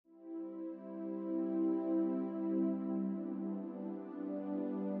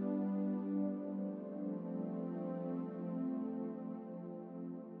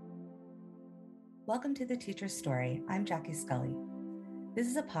Welcome to The Teacher's Story. I'm Jackie Scully. This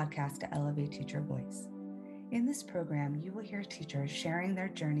is a podcast to elevate teacher voice. In this program, you will hear teachers sharing their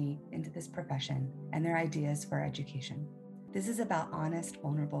journey into this profession and their ideas for education. This is about honest,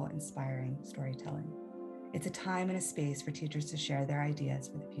 vulnerable, inspiring storytelling. It's a time and a space for teachers to share their ideas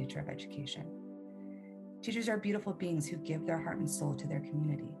for the future of education. Teachers are beautiful beings who give their heart and soul to their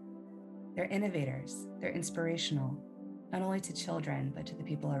community. They're innovators, they're inspirational, not only to children, but to the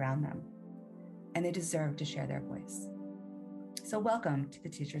people around them. And they deserve to share their voice. So welcome to The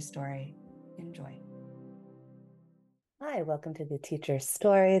Teacher's Story. Enjoy. Hi, welcome to The Teacher's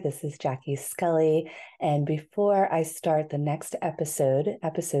Story. This is Jackie Scully. And before I start the next episode,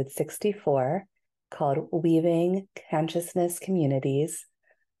 episode 64, called Weaving Consciousness Communities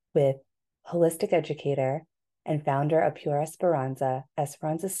with holistic educator and founder of PureEsperanza,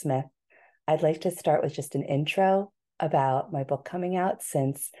 Smith, I'd like to start with just an intro about my book coming out,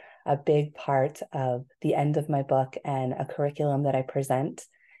 since a big part of the end of my book and a curriculum that I present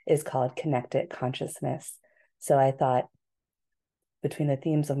is called Connected Consciousness. So I thought between the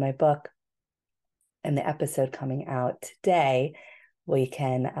themes of my book and the episode coming out today, we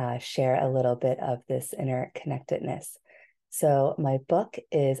can share a little bit of this interconnectedness. So my book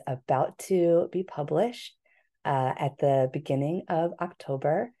is about to be published at the beginning of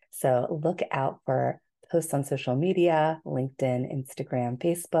October. So look out for posts on social media, LinkedIn, Instagram,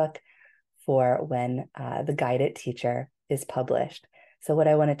 Facebook, for when the Guided Teacher is published. So what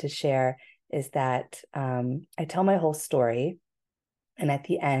I wanted to share is that I tell my whole story, and at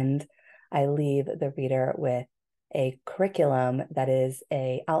the end, I leave the reader with a curriculum that is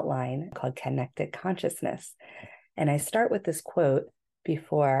an outline called Connected Consciousness. And I start with this quote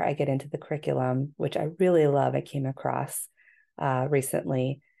before I get into the curriculum, which I really love. I came across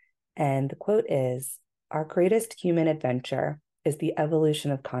recently. And the quote is, "Our greatest human adventure is the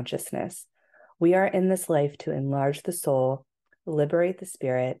evolution of consciousness. We are in this life to enlarge the soul, liberate the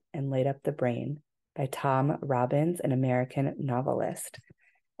spirit, and light up the brain," by Tom Robbins, an American novelist.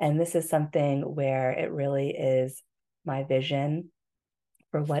 And this is something where it really is my vision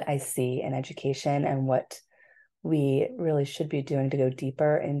for what I see in education and what we really should be doing to go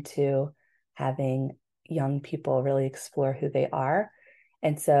deeper into having young people really explore who they are.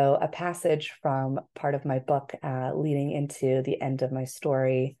 And so a passage from part of my book leading into the end of my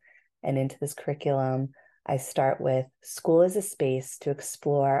story and into this curriculum, I start with, "School is a space to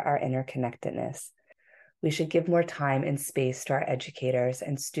explore our interconnectedness. We should give more time and space to our educators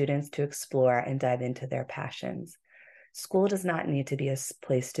and students to explore and dive into their passions. School does not need to be a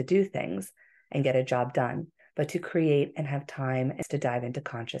place to do things and get a job done, but to create and have time to dive into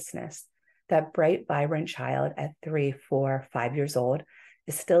consciousness. That bright, vibrant child at 3, 4, 5 years old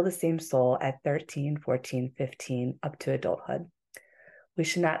is still the same soul at 13, 14, 15, up to adulthood. We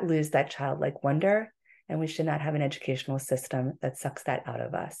should not lose that childlike wonder, and we should not have an educational system that sucks that out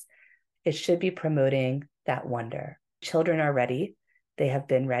of us. It should be promoting that wonder. Children are ready, they have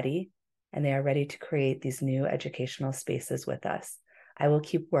been ready, and they are ready to create these new educational spaces with us. I will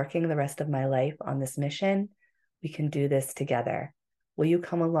keep working the rest of my life on this mission. We can do this together. Will you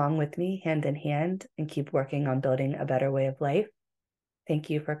come along with me hand in hand and keep working on building a better way of life?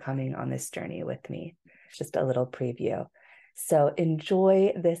 Thank you for coming on this journey with me." Just a little preview. So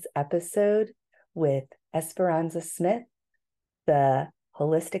enjoy this episode with Esperanza Smith, the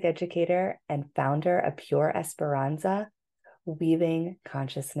holistic educator and founder of Pure Esperanza, Weaving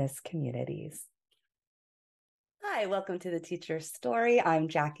Consciousness Communities. Hi, welcome to The Teacher's Story. I'm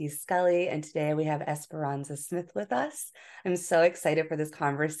Jackie Scully, and today we have Esperanza Smith with us. I'm so excited for this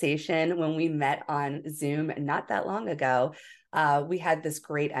conversation. When we met on Zoom not that long ago, we had this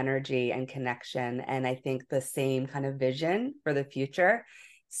great energy and connection, and I think the same kind of vision for the future.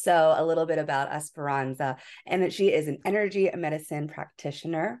 So a little bit about Esperanza, and that she is an energy medicine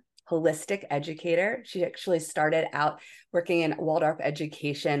practitioner, holistic educator. She actually started out working in Waldorf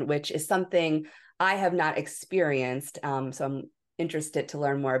education, which is something I have not experienced. So I'm interested to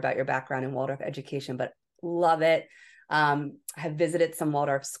learn more about your background in Waldorf education, but love it. Have visited some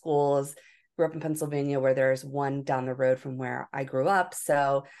Waldorf schools, grew up in Pennsylvania, where there's one down the road from where I grew up.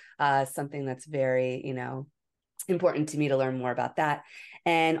 So something that's very, important to me to learn more about that.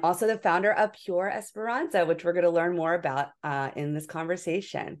 And also the founder of Pure Esperanza, which we're going to learn more about in this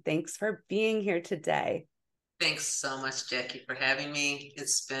conversation. Thanks for being here today. Thanks so much, Jackie, for having me.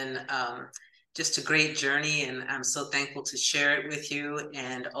 It's been just a great journey, and I'm so thankful to share it with you,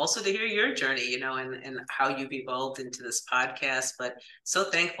 and also to hear your journey, and how you've evolved into this podcast. But so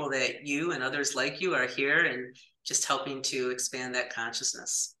thankful that you and others like you are here and just helping to expand that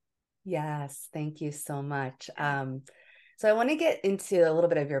consciousness. Yes, thank you so much. So I want to get into a little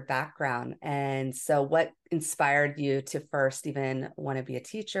bit of your background. And so what inspired you to first even want to be a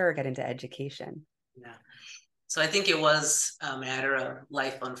teacher or get into education? Yeah. So I think it was a matter of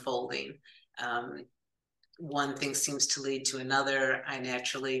life unfolding. Um, One thing seems to lead to another. I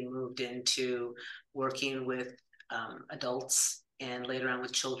naturally moved into working with adults and later on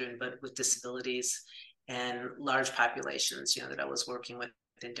with children, but with disabilities and large populations, that I was working with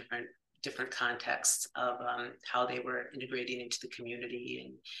in different contexts of how they were integrating into the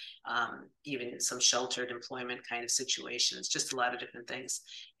community and even some sheltered employment kind of situations, just a lot of different things.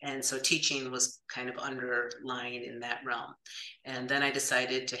 And so teaching was kind of underlying in that realm. And then I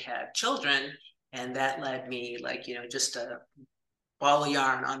decided to have children, and that led me just a ball of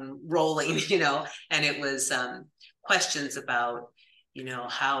yarn unrolling, and it was questions about,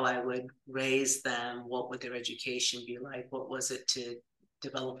 how I would raise them, what would their education be like, what was it to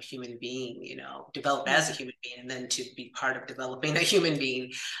develop a human being, develop as a human being, and then to be part of developing a human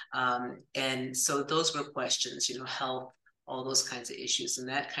being. And so those were questions, health, all those kinds of issues. And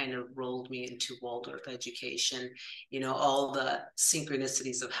that kind of rolled me into Waldorf education, all the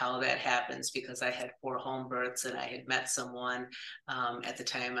synchronicities of how that happens, because I had 4 home births and I had met someone at the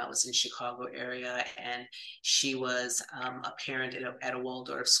time. I was in Chicago area, and she was a parent at a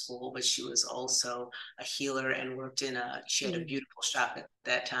Waldorf school, but she was also a healer and worked she had a beautiful shop at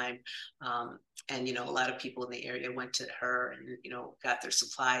that time. And, a lot of people in the area went to her and, got their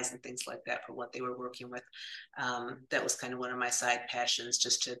supplies and things like that for what they were working with. That was kind of one of my side passions,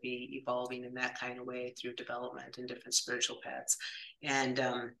 just to be evolving in that kind of way through development and different spiritual paths. And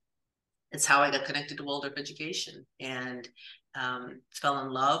it's how I got connected to Waldorf education, and fell in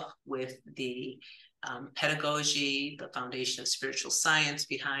love with the pedagogy, the foundation of spiritual science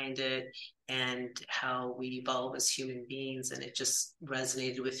behind it, and how we evolve as human beings. And it just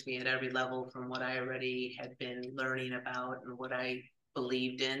resonated with me at every level, from what I already had been learning about and what I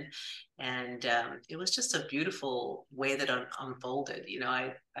believed in. And it was just a beautiful way that unfolded.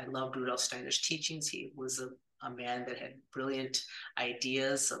 I loved Rudolf Steiner's teachings. He was a man that had brilliant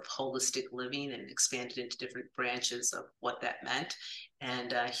ideas of holistic living and expanded into different branches of what that meant.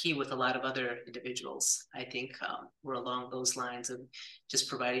 And he, with a lot of other individuals, I think, were along those lines of just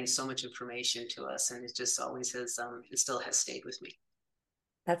providing so much information to us. And it just always has, it still has stayed with me.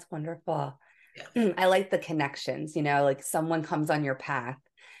 That's wonderful. Yeah. I like the connections, like someone comes on your path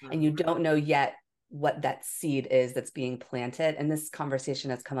and you Mm-hmm. don't know yet what that seed is that's being planted. And this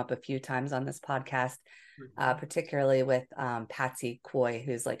conversation has come up a few times on this podcast, Mm-hmm. particularly with Patsy Coy,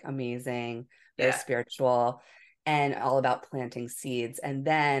 who's like amazing, very Yeah. spiritual, and all about planting seeds. And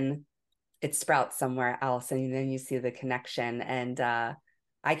then it sprouts somewhere else, and then you see the connection. And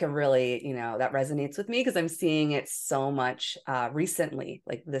I can really, that resonates with me because I'm seeing it so much recently,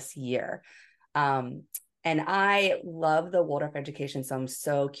 like this year. Um, and I love the Waldorf education. So I'm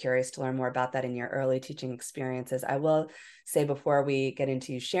so curious to learn more about that in your early teaching experiences. I will say, before we get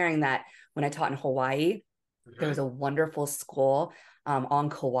into you sharing, that when I taught in Hawaii, there was Mm-hmm. a wonderful school on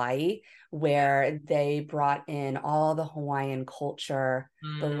Kauai where they brought in all the Hawaiian culture,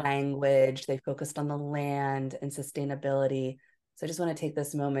 the Mm-hmm. language, they focused on the land and sustainability. So I just want to take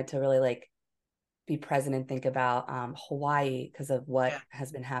this moment to really be present and think about Hawaii because of what Yeah.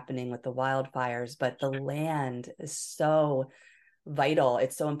 has been happening with the wildfires. But the land is so vital.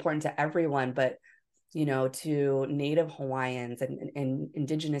 It's so important to everyone, but to Native Hawaiians and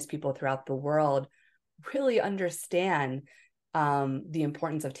indigenous people throughout the world really understand the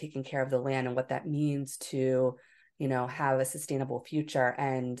importance of taking care of the land and what that means to, have a sustainable future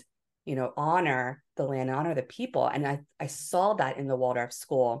and, honor the land, honor the people. And I saw that in the Waldorf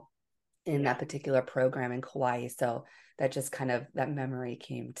school in Yeah. that particular program in Kauai. So that just kind of that memory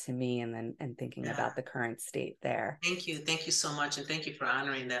came to me, and thinking Yeah. about the current state there. Thank you. Thank you so much. And thank you for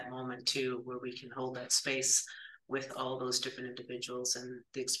honoring that moment too, where we can hold that space with all those different individuals and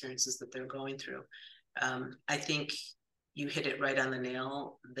the experiences that they're going through. I think you hit it right on the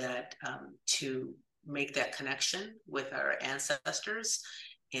nail, that to make that connection with our ancestors,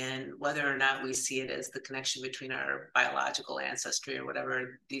 and whether or not we see it as the connection between our biological ancestry or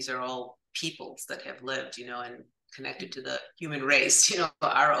whatever, these are all peoples that have lived, and connected to the human race,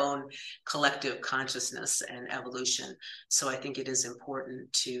 our own collective consciousness and evolution. So I think it is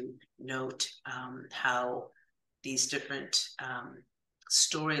important to note how these different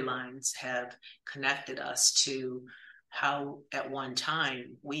storylines have connected us to how at one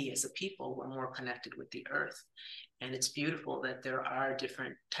time we as a people were more connected with the earth. And it's beautiful that there are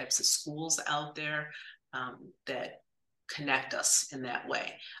different types of schools out there that connect us in that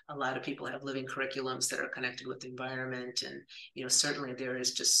way. A lot of people have living curriculums that are connected with the environment, and certainly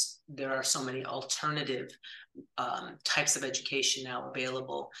there are so many alternative types of education now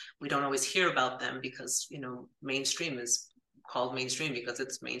available. We don't always hear about them because mainstream is called mainstream because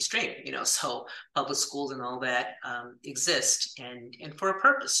it's mainstream, so public schools and all that exist, and for a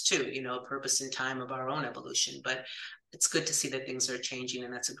purpose too, a purpose in time of our own evolution. But it's good to see that things are changing,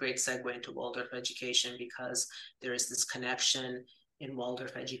 and that's a great segue into Waldorf education, because there is this connection in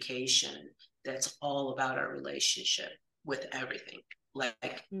Waldorf education that's all about our relationship with everything,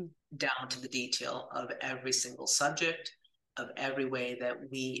 like down to the detail of every single subject, of every way that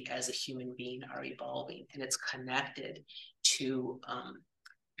we as a human being are evolving. And it's connected to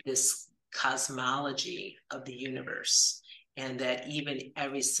this cosmology of the universe, and that even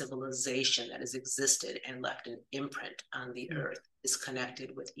every civilization that has existed and left an imprint on the earth is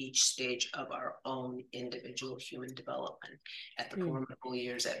connected with each stage of our own individual human development, at the formidable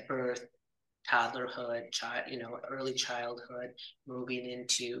years, at birth, toddlerhood, early childhood, moving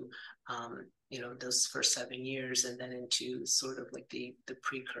into those first 7 years, and then into sort of like the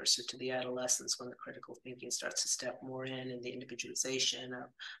precursor to the adolescence, when the critical thinking starts to step more in, and the individualization of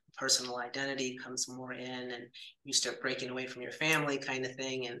personal identity comes more in, and you start breaking away from your family kind of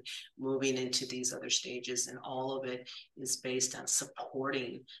thing, and moving into these other stages. And all of it is based on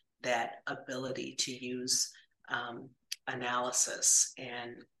supporting that ability to use analysis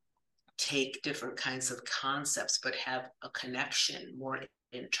and take different kinds of concepts, but have a connection more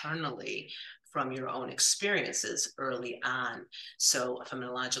internally from your own experiences early on. So a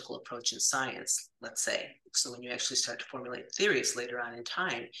phenomenological approach in science, let's say, so when you actually start to formulate theories later on in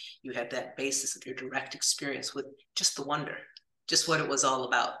time, you have that basis of your direct experience with just the wonder, just what it was all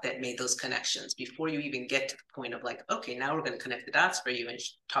about, that made those connections before you even get to the point of like, okay, now we're going to connect the dots for you and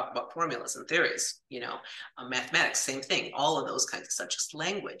talk about formulas and theories, mathematics, same thing, all of those kinds of subjects,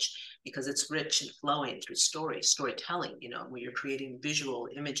 language, because it's rich and flowing through storytelling, where you're creating visual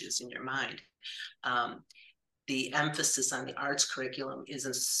images in your mind. The emphasis on the arts curriculum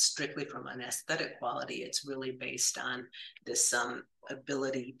isn't strictly from an aesthetic quality. It's really based on this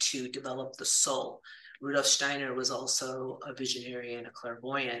ability to develop the soul. Rudolf Steiner was also a visionary and a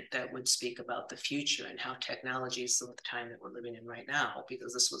clairvoyant that would speak about the future and how technologies of the time that we're living in right now,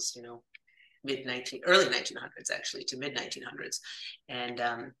 because this was, early 1900s actually to mid 1900s. And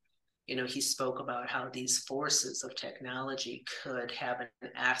he spoke about how these forces of technology could have an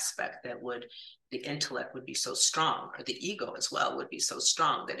aspect that the intellect would be so strong, or the ego as well would be so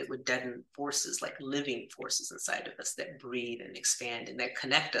strong, that it would deaden forces, like living forces inside of us that breathe and expand and that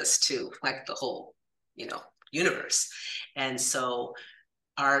connect us to like the whole, universe. And so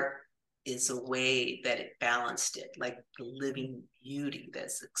art is a way that it balanced it, like the living beauty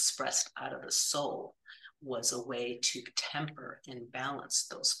that's expressed out of the soul was a way to temper and balance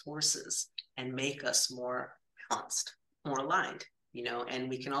those forces and make us more balanced, more aligned, and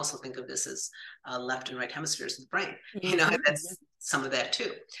we can also think of this as left and right hemispheres of the brain, that's some of that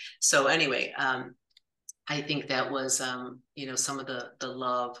too. So anyway, I think that was, some of the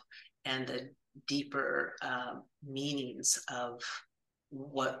love and the deeper meanings of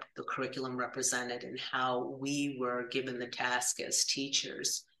what the curriculum represented, and how we were given the task as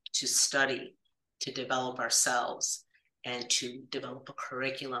teachers to study, to develop ourselves, and to develop a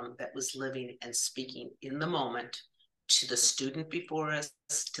curriculum that was living and speaking in the moment to the student before us,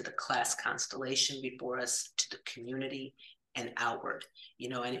 to the class constellation before us, to the community, and outward,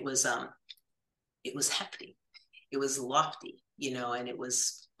 and it was hefty, it was lofty, and it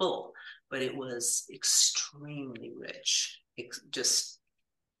was full, but it was extremely rich.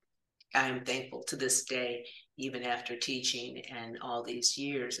 I am thankful to this day, even after teaching and all these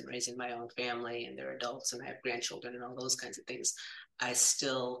years and raising my own family, and they're adults and I have grandchildren and all those kinds of things, I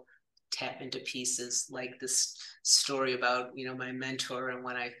still tap into pieces like this story about, my mentor, and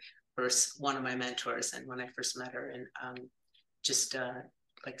one of my mentors, and when I first met her, and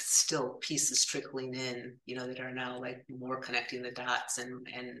like still pieces trickling in, that are now like more connecting the dots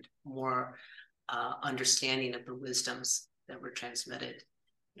and more understanding of the wisdoms that were transmitted.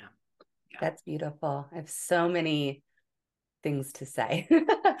 Yeah. That's beautiful. I have so many things to say.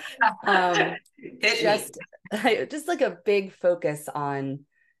 Just like a big focus on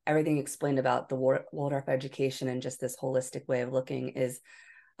everything explained about the Waldorf education and just this holistic way of looking is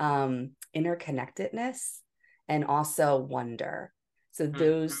interconnectedness and also wonder. So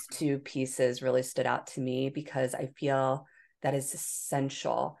those two pieces really stood out to me, because I feel that is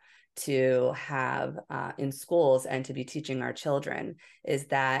essential to have in schools and to be teaching our children, is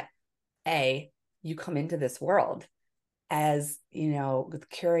that you come into this world as, with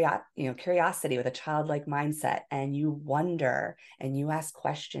curiosity, with a childlike mindset, and you wonder and you ask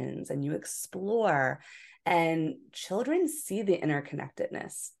questions and you explore, and children see the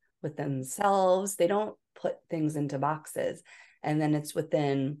interconnectedness with themselves. They don't put things into boxes. And then it's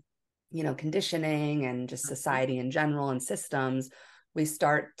within, conditioning and just society in general and systems, we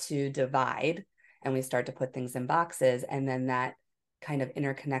start to divide and we start to put things in boxes. And then that kind of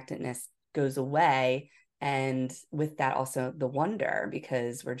interconnectedness goes away. And with that, also the wonder,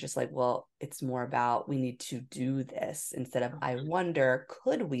 because we're just like, well, it's more about we need to do this instead of I wonder,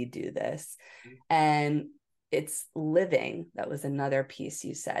 could we do this? And it's living. That was another piece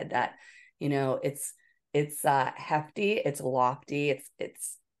you said that, it's hefty, it's lofty, it's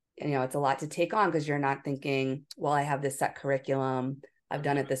it's a lot to take on, because you're not thinking, well, I have this set curriculum, I've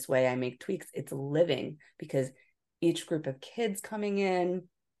done it this way, I make tweaks. It's living, because each group of kids coming in,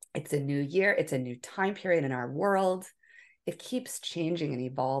 it's a new year, it's a new time period in our world. It keeps changing and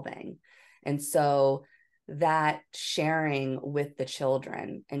evolving. And so that sharing with the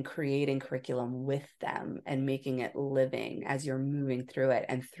children and creating curriculum with them and making it living as you're moving through it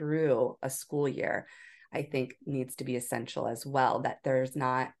and through a school year, I think needs to be essential as well, that there's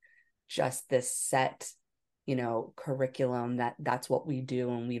not just this set, curriculum that's what we do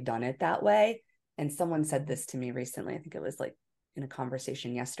and we've done it that way. And someone said this to me recently, I think it was like in a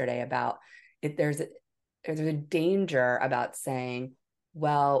conversation yesterday, about it. There's a danger about saying,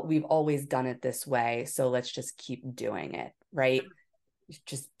 well, we've always done it this way, so let's just keep doing it, right? You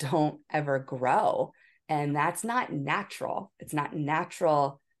just don't ever grow. And that's not natural. It's not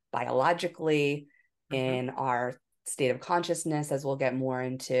natural biologically in our state of consciousness, as we'll get more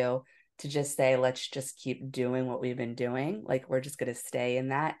into, to just say, let's just keep doing what we've been doing. Like, we're just going to stay in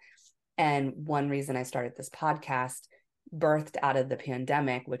that. And one reason I started this podcast, birthed out of the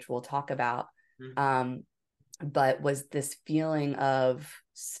pandemic, which we'll talk about, but was this feeling of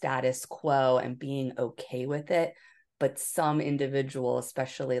status quo and being okay with it. But some individual,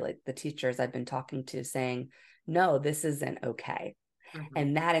 especially like the teachers I've been talking to, saying, no, this isn't okay.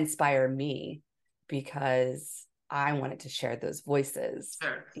 And that inspired me, because I wanted to share those voices.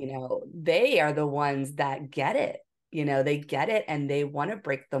 Sure. They are the ones that get it. They get it and they want to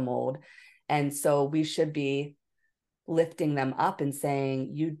break the mold. And so we should be lifting them up and saying,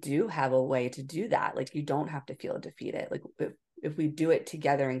 you do have a way to do that. Like, you don't have to feel defeated. Like, if we do it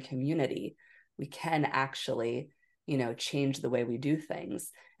together in community, we can actually, change the way we do things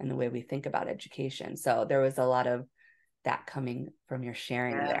and the way we think about education. So there was a lot of that coming from your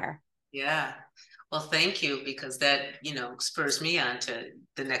sharing there. Yeah. Well, thank you, because that, spurs me on to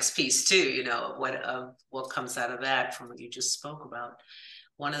the next piece too, what comes out of that from what you just spoke about.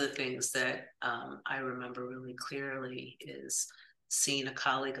 One of the things that I remember really clearly is seeing a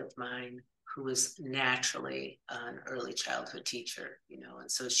colleague of mine who was naturally an early childhood teacher, and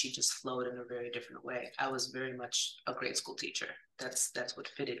so she just flowed in a very different way. I was very much a grade school teacher. That's what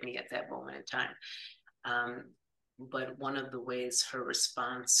fitted me at that moment in time. But one of the ways her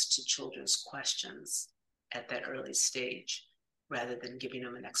response to children's questions at that early stage, rather than giving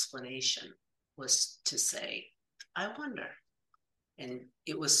them an explanation, was to say, I wonder. And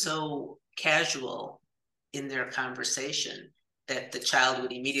it was so casual in their conversation that the child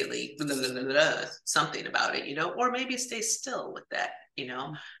would immediately blah, blah, blah, blah, something about it, or maybe stay still with that,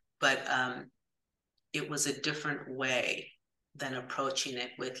 But it was a different way than approaching it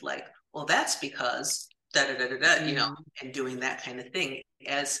with like, well, that's because da da da da da, and doing that kind of thing,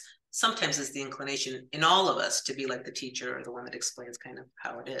 as sometimes is the inclination in all of us to be like the teacher or the one that explains kind of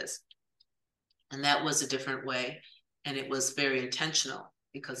how it is. And that was a different way. And it was very intentional,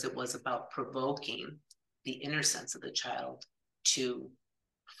 because it was about provoking the inner sense of the child to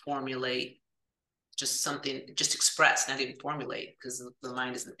formulate just something, just express, not even formulate, because the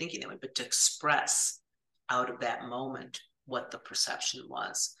mind isn't thinking that way, but to express out of that moment what the perception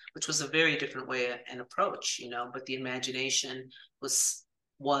was, which was a very different way and approach, but the imagination was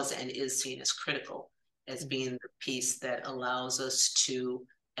and is seen as critical, as being the piece that allows us to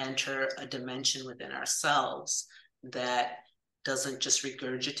enter a dimension within ourselves that doesn't just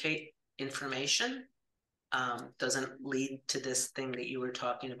regurgitate information, doesn't lead to this thing that you were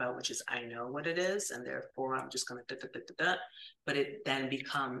talking about, which is, I know what it is, and therefore I'm just going to, but it then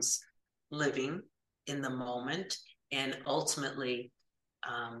becomes living in the moment. And ultimately,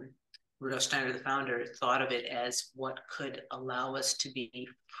 Rudolf Steiner, the founder, thought of it as what could allow us to be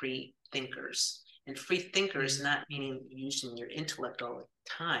free thinkers. And free thinkers, not meaning using your intellect all the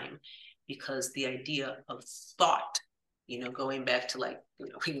time, because the idea of thought, going back to we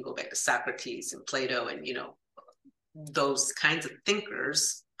can go back to Socrates and Plato and, those kinds of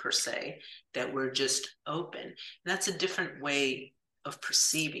thinkers per se, that we're just open. And that's a different way of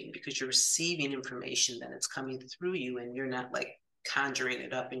perceiving, because you're receiving information, then it's coming through you and you're not like conjuring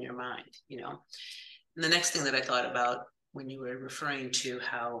it up in your mind, you know. And the next thing that I thought about when you were referring to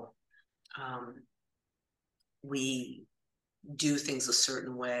how we do things a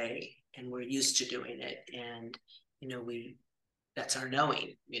certain way and we're used to doing it, and you know, that's our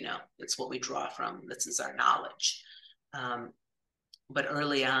knowing, you know, it's what we draw from, this is our knowledge. But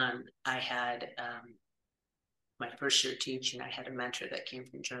early on, I had my first year teaching, I had a mentor that came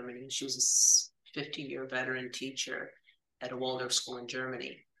from Germany. She was a 50-year veteran teacher at a Waldorf school in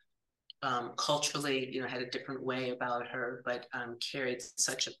Germany. Culturally, you know, had a different way about her, but carried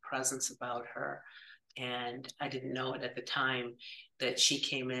such a presence about her. And I didn't know it at the time that she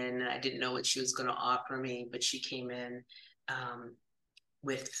came in. I didn't know what she was going to offer me, but she came in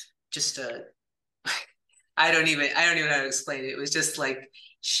with just I don't even know how to explain it. It was just like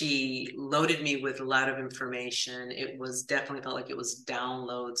she loaded me with a lot of information. It was definitely felt like it was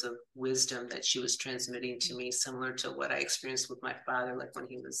downloads of wisdom that she was transmitting to me, similar to what I experienced with my father, like when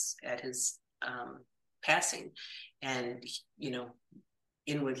he was at his passing, and you know,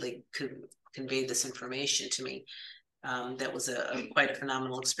 inwardly could convey this information to me. That was quite a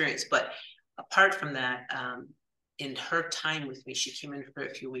phenomenal experience. But apart from that, in her time with me, she came in for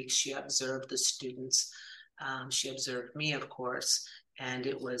a few weeks. She observed the students. She observed me, of course, and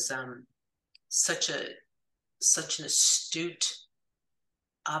it was such an astute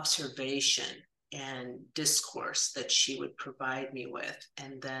observation and discourse that she would provide me with,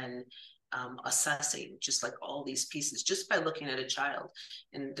 and then assessing just like all these pieces just by looking at a child.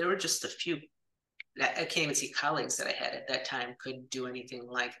 And there were just a few. I can't even see colleagues that I had at that time could do anything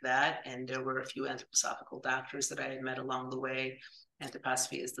like that. And there were a few anthroposophical doctors that I had met along the way.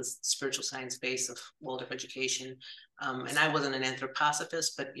 Anthroposophy is the spiritual science base of Waldorf education. And I wasn't an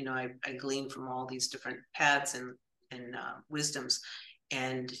anthroposophist, but, you know, I gleaned from all these different paths and wisdoms.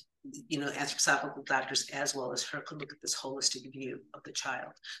 And, you know, anthroposophical doctors, as well as her, could look at this holistic view of the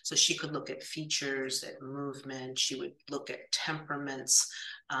child. So she could look at features, at movement. She would look at temperaments,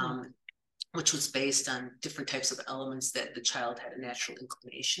 which was based on different types of elements that the child had a natural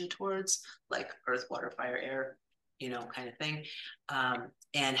inclination towards, like earth, water, fire, air, you know, kind of thing.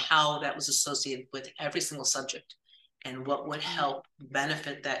 And how that was associated with every single subject and what would help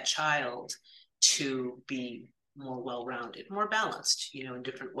benefit that child to be more well-rounded, more balanced, you know, in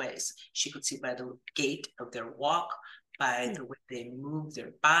different ways. She could see by the gait of their walk, by the way they move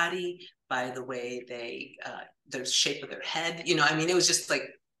their body, by the way the shape of their head, you know, I mean, it was just like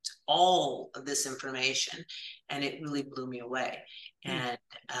all of this information, and it really blew me away. And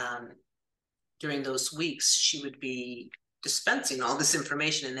during those weeks, she would be dispensing all this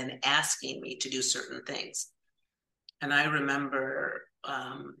information and then asking me to do certain things. And I remember,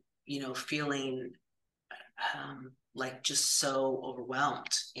 you know, feeling like just so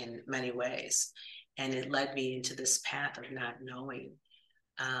overwhelmed in many ways. And it led me into this path of not knowing,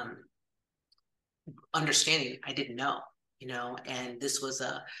 understanding I didn't know, you know. And this was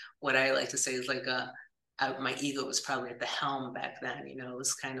what I like to say is like my ego was probably at the helm back then, you know. It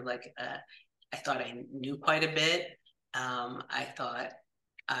was kind of like I thought I knew quite a bit. I thought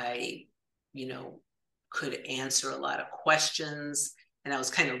I, you know, could answer a lot of questions, and I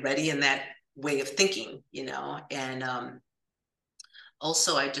was kind of ready in that way of thinking, you know. And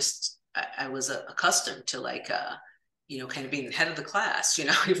also I was accustomed to like you know, kind of being the head of the class, you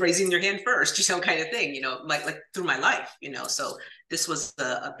know, raising your hand first, you know, kind of thing, you know, like through my life, you know. So this was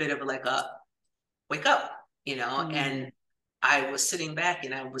a bit of like a wake up, you know. And I was sitting back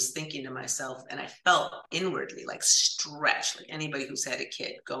and I was thinking to myself, and I felt inwardly like stretched, like anybody who's had a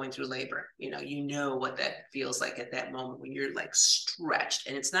kid going through labor, you know what that feels like at that moment when you're like stretched.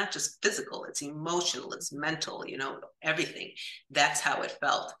 And it's not just physical, it's emotional, it's mental, you know, everything. That's how it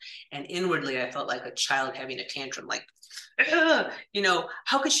felt. And inwardly, I felt like a child having a tantrum, like, you know,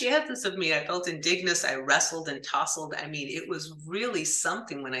 how could she have this of me? I felt indignant. I wrestled and tousled. I mean, it was really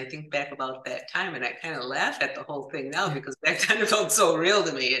something when I think back about that time. And I kind of laugh at the whole thing now because back then it felt so real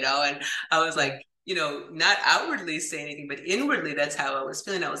to me, you know. And I was like, you know, not outwardly say anything, but inwardly, that's how I was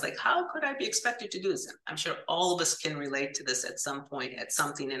feeling. I was like, how could I be expected to do this? And I'm sure all of us can relate to this at some point, at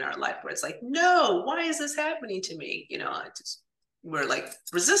something in our life where it's like, no, why is this happening to me? You know, we're like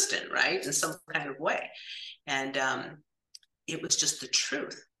resistant, right? In some kind of way. And it was just the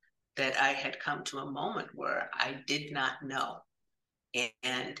truth that I had come to a moment where I did not know.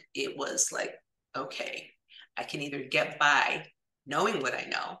 And it was like, okay, I can either get by knowing what I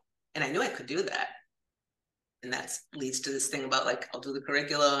know, and I knew I could do that. And that leads to this thing about like, I'll do the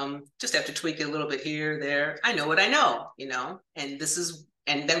curriculum, just have to tweak it a little bit here, there. I know what I know, you know, and this is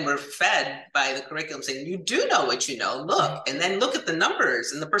And then we're fed by the curriculum saying, you do know what you know, look, and then look at the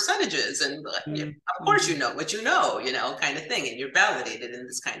numbers and the percentages. And of course, you know what you know, kind of thing. And you're validated in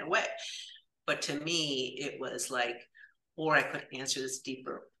this kind of way. But to me, it was like, or I could answer this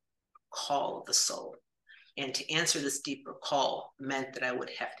deeper call of the soul. And to answer this deeper call meant that I would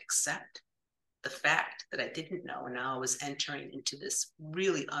have to accept the fact that I didn't know. And now I was entering into this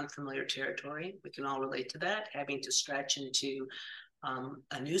really unfamiliar territory. We can all relate to that, having to stretch into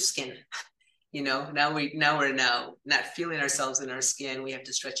a new skin. You know, we're not feeling ourselves in our skin. We have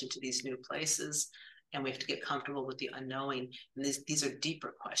to stretch into these new places, and we have to get comfortable with the unknowing. And these are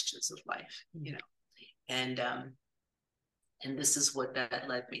deeper questions of life, you know. And this is what that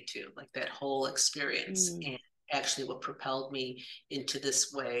led me to, like that whole experience, and actually what propelled me into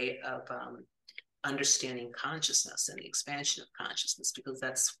this way of understanding consciousness and the expansion of consciousness, because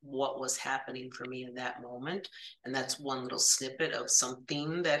that's what was happening for me in that moment. And that's one little snippet of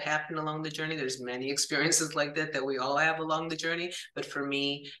something that happened along the journey. There's many experiences like that we all have along the journey, but for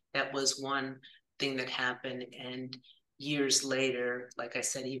me, that was one thing that happened. And years later, like I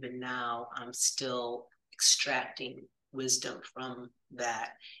said, even now, I'm still extracting wisdom from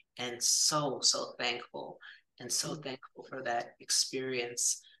that, and so thankful, and so thankful for that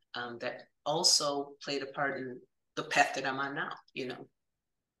experience, that also played a part in the path that I'm on now, you know.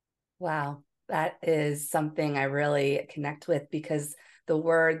 Wow, that is something I really connect with, because the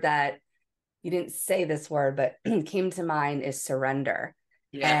word that you didn't say this word, but came to mind is surrender.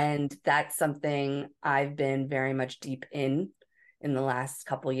 Yeah. And that's something I've been very much deep in the last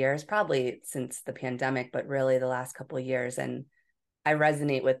couple of years, probably since the pandemic, but really the last couple of years. And I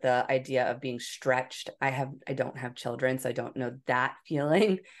resonate with the idea of being stretched. I don't have children, so I don't know that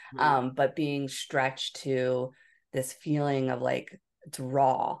feeling. But being stretched to this feeling of like, it's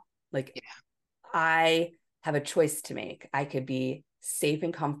raw. Like, I have a choice to make. I could be safe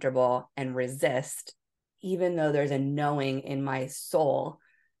and comfortable and resist, even though there's a knowing in my soul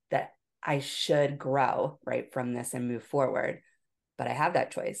that I should grow right from this and move forward. But I have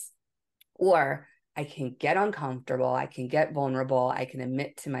that choice. Or I can get uncomfortable, I can get vulnerable, I can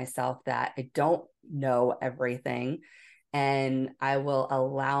admit to myself that I don't know everything, and I will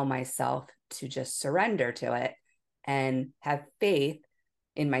allow myself to just surrender to it and have faith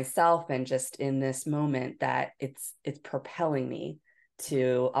in myself and just in this moment that it's propelling me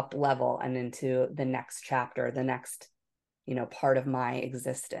to up level and into the next chapter, the next, part of my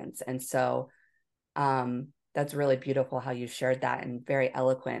existence. And so that's really beautiful how you shared that, and very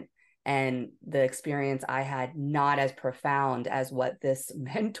eloquent. And the experience I had, not as profound as what this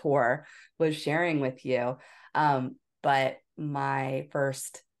mentor was sharing with you. But my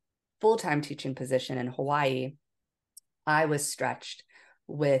first full-time teaching position in Hawaii, I was stretched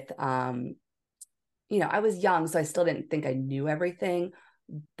with, I was young, so I still didn't think I knew everything,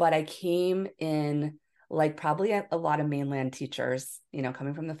 but I came in like probably a lot of mainland teachers,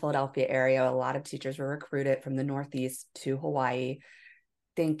 coming from the Philadelphia area. A lot of teachers were recruited from the Northeast to Hawaii,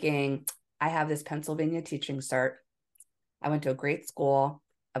 thinking, I have this Pennsylvania teaching cert. I went to a great school.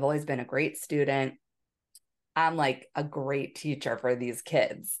 I've always been a great student. I'm like a great teacher for these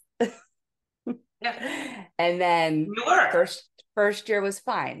kids. Yeah. And then You were. first year was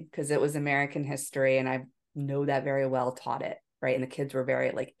fine because it was American history, and I know that very well, taught it, right? And the kids were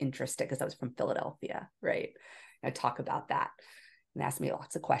very like interested because I was from Philadelphia, right? And I talk about that and ask me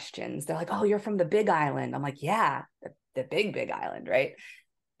lots of questions. They're like, "Oh, you're from the Big Island." I'm like, "Yeah, the big Island, right?"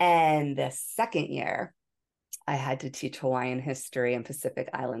 And the second year, I had to teach Hawaiian history and Pacific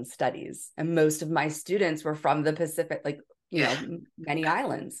Island studies, and most of my students were from the Pacific, like many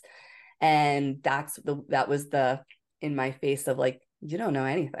islands. And that was the in my face of like, you don't know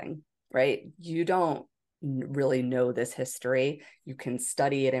anything, right? You don't really know this history. You can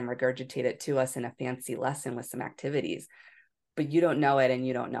study it and regurgitate it to us in a fancy lesson with some activities, but you don't know it and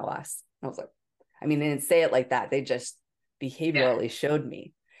you don't know us. I was like, I mean, they didn't say it like that. They just behaviorally showed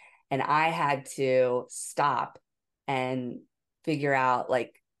me. And I had to stop and figure out,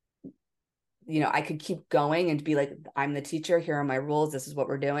 like, I could keep going and be like, I'm the teacher, here are my rules, this is what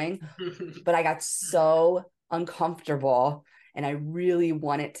we're doing. But I got so uncomfortable and I really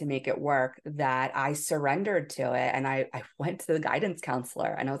wanted to make it work that I surrendered to it. And I went to the guidance counselor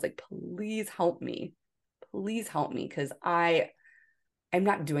and I was like, please help me. Please help me, because I'm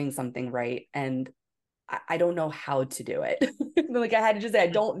not doing something right. And I don't know how to do it. Like, I had to just say, I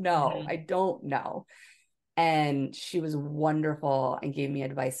don't know. I don't know. And she was wonderful and gave me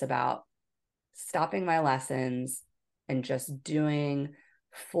advice about stopping my lessons and just doing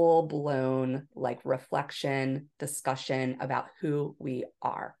full blown like reflection, discussion about who we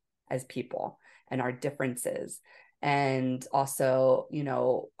are as people and our differences. and also,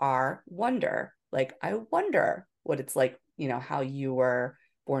 our wonder. Like, I wonder what it's like, how you were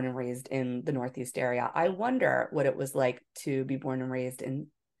born and raised in the Northeast area. I wonder what it was like to be born and raised in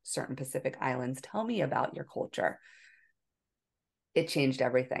certain Pacific Islands. Tell me about your culture. It changed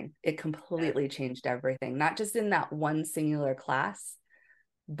everything. It Yeah. completely changed everything, not just in that one singular class,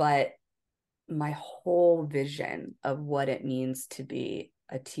 but my whole vision of what it means to be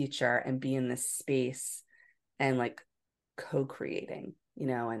a teacher and be in this space and like co-creating,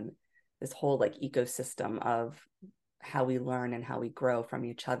 and this whole like ecosystem of how we learn and how we grow from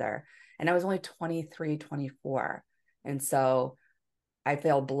each other. And I was only 23, 24. And so I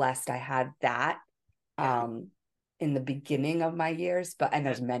feel blessed I had that Yeah. um in the beginning of my years, but and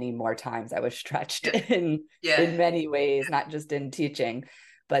Yeah. there's many more times I was stretched Yeah. in Yeah. many ways, not just in teaching,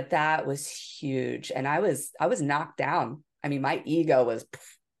 but that was huge. And I was knocked down. I mean, my ego was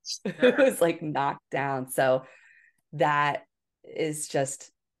it Sure. was like knocked down. So that is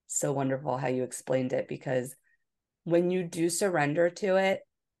just so wonderful how you explained it, because when you do surrender to it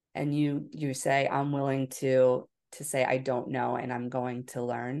and you say I'm willing to say I don't know and I'm going to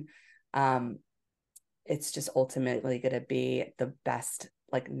learn, um it's just ultimately going to be the best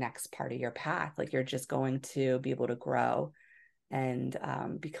like next part of your path. Like you're just going to be able to grow and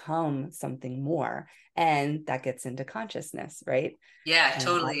become something more, and that gets into consciousness, right? Yeah, And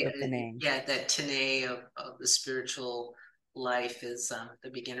totally. eye-opening. Yeah, that Tene of the spiritual life is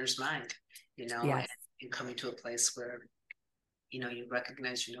the beginner's mind, Yes. and coming to a place where, you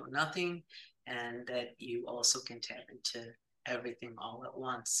recognize you know nothing and that you also can tap into everything all at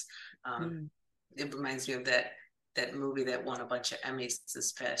once. Um, Mm. it reminds me of that movie that won a bunch of Emmys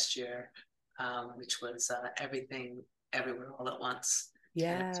this past year, which was Everything Everywhere All at Once.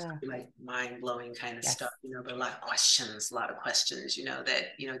 And it's Yeah. like mind blowing kind of Yes. stuff, but a lot of questions,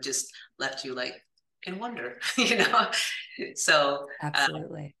 that, just left you like in wonder, So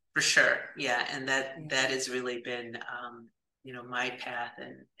Absolutely. for sure. Yeah. And Yeah. that has really been, my path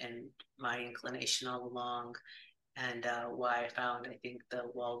and my inclination all along, and why I found, I think, the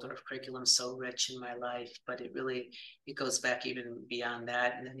Waldorf curriculum so rich in my life. But it goes back even beyond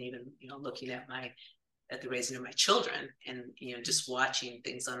that. And then even, looking at the raising of my children and, just watching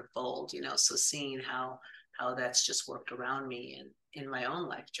things unfold, so seeing how that's just worked around me and in my own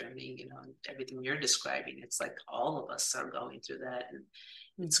life journey, and everything you're describing, it's like all of us are going through that. And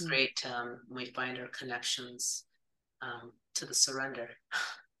it's Mm-hmm. great when we find our connections to the surrender.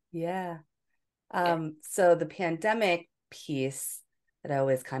 Yeah. Yeah. So the pandemic piece that I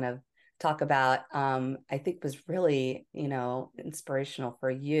always kind of talk about, I think was really, inspirational for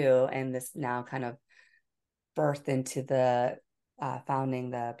you, and this now kind of birthed into the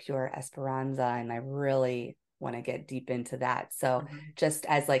founding the Pure Esperanza, and I really want to get deep into that. So Mm-hmm. just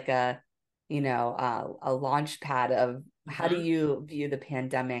as like a launch pad of how do Mm-hmm. you view the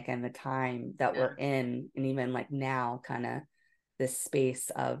pandemic and the time that Yeah. we're in, and even like now, kind of this space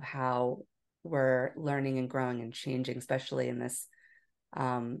of how we're learning and growing and changing, especially in this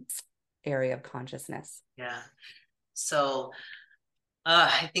um, area of consciousness. Yeah. So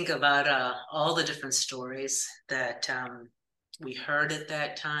I think about all the different stories that we heard at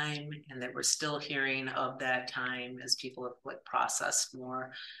that time and that we're still hearing of that time as people have like processed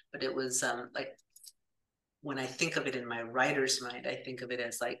more. But it was like when I think of it in my writer's mind, I think of it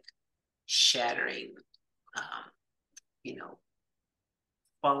as like shattering, um, you know,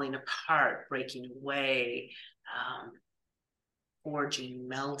 falling apart, breaking away, um, forging,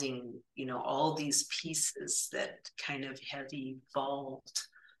 melding, all these pieces that kind of have evolved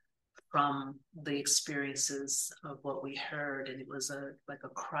from the experiences of what we heard. And it was like a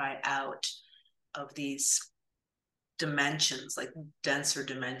cry out of these dimensions, like denser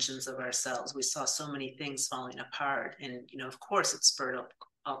dimensions of ourselves. We saw so many things falling apart. And, of course, it spurred up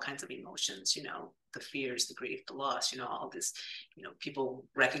all kinds of emotions, the fears, the grief, the loss, all this, people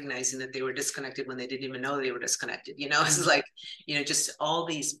recognizing that they were disconnected when they didn't even know they were disconnected. It's Mm-hmm. like, just all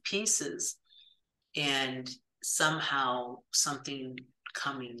these pieces, and somehow something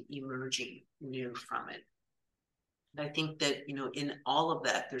coming, emerging new from it. And I think that, in all of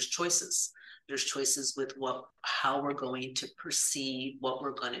that, there's choices. There's choices with how we're going to perceive, what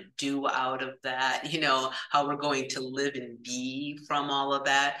we're going to do out of that, how we're going to live and be from all of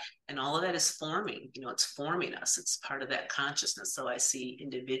that. And all of that is forming, it's forming us. It's part of that consciousness. So I see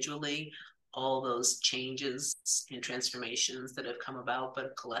individually all those changes and transformations that have come about,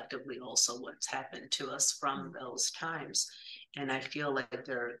 but collectively also what's happened to us from those times. And I feel like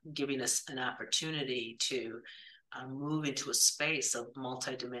they're giving us an opportunity to move into a space of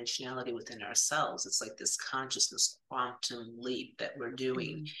multidimensionality within ourselves. It's like this consciousness quantum leap that we're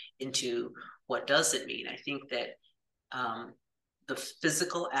doing Mm-hmm. into what does it mean. I think that the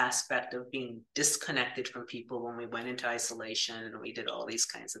physical aspect of being disconnected from people when we went into isolation and we did all these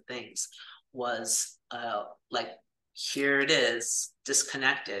kinds of things was like, here it is,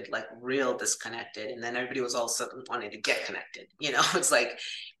 disconnected, like real disconnected. And then everybody was all of a sudden wanting to get connected. It's like,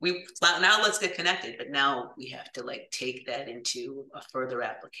 now let's get connected. But now we have to like take that into a further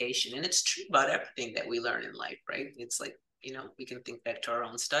application. And it's true about everything that we learn in life, right? It's like, we can think back to our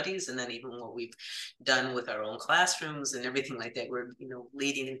own studies, and then even what we've done with our own classrooms and everything like that, we're,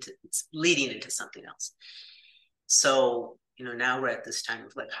 leading into something else. So, now we're at this time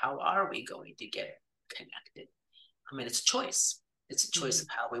of like, how are we going to get connected? I mean, it's a choice. It's a choice of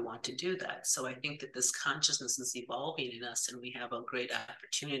how we want to do that. So I think that this consciousness is evolving in us, and we have a great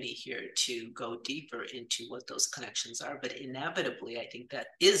opportunity here to go deeper into what those connections are. But inevitably, I think that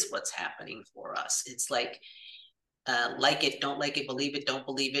is what's happening for us. It's like it, don't like it, believe it, don't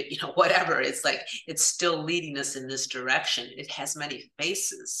believe it, whatever. It's like, it's still leading us in this direction. It has many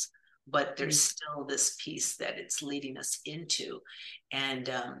faces, but there's still this piece that it's leading us into. And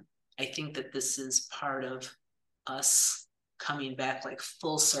I think that this is part of us coming back like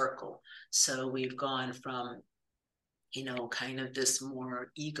full circle. So we've gone from, kind of this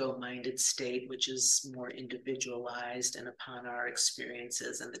more ego-minded state, which is more individualized and upon our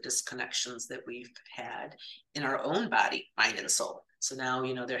experiences and the disconnections that we've had in our own body, mind, and soul. So now,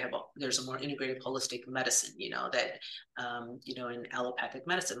 there's a more integrated holistic medicine, that, in allopathic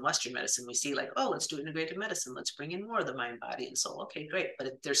medicine, Western medicine, we see like, oh, let's do integrated medicine. Let's bring in more of the mind, body, and soul. Okay, great.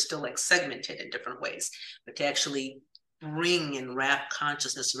 But they're still like segmented in different ways. But to actually bring and wrap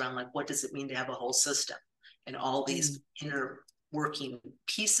consciousness around like, what does it mean to have a whole system? And all these inner working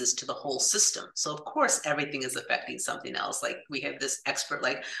pieces to the whole system. So of course, everything is affecting something else. Like we have this expert,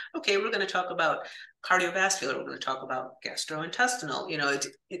 like, okay, we're going to talk about cardiovascular. We're going to talk about gastrointestinal,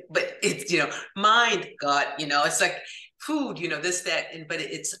 but it's, mind, gut, it's like food, this, that, but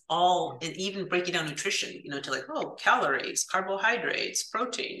it's all, and even breaking down nutrition, to like, oh, calories, carbohydrates,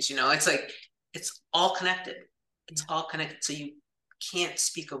 proteins, it's like, it's all connected. It's all connected. So you can't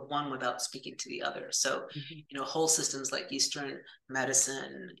speak of one without speaking to the other. So, whole systems like Eastern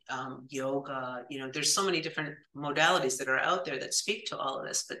medicine, yoga, there's so many different modalities that are out there that speak to all of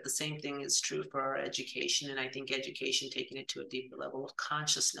this, but the same thing is true for our education. And I think education, taking it to a deeper level of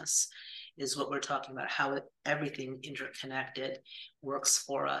consciousness, is what we're talking about, how everything interconnected works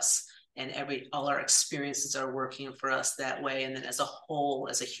for us. And all our experiences are working for us that way. And then as a whole,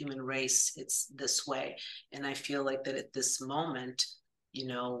 as a human race, it's this way. And I feel like that at this moment,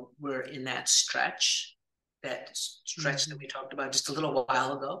 we're in that stretch that we talked about just a little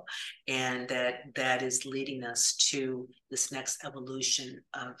while ago. And that is leading us to this next evolution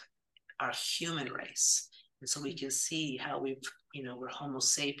of our human race. And so we can see how we're Homo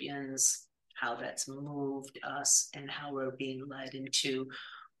sapiens, how that's moved us, and how we're being led into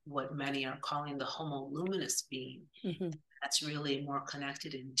what many are calling the Homo luminous being. That's really more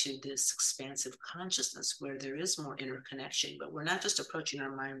connected into this expansive consciousness where there is more interconnection, but we're not just approaching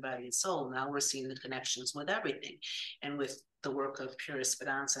our mind, body, and soul. Now we're seeing the connections with everything. And with the work of Pure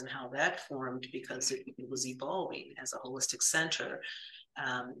Esperanza and how that formed, because it was evolving as a holistic center,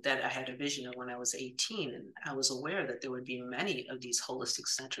 that I had a vision of when I was 18. And I was aware that there would be many of these holistic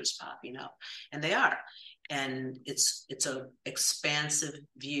centers popping up, and they are. And it's an expansive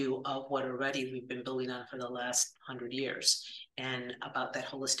view of what already we've been building on for the last 100 years, and about that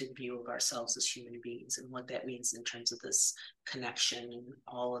holistic view of ourselves as human beings and what that means in terms of this connection and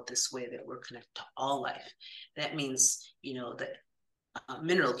all of this way that we're connected to all life. That means, that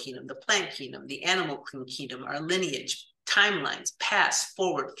mineral kingdom, the plant kingdom, the animal kingdom, our lineage, timelines, past,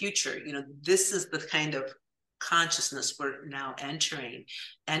 forward, future. This is the kind of consciousness we're now entering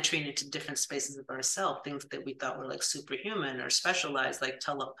into different spaces of ourselves, things that we thought were like superhuman or specialized, like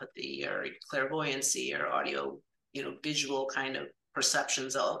telepathy or clairvoyancy or audio, visual kind of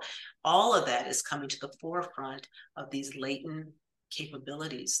perceptions. All of that is coming to the forefront of these latent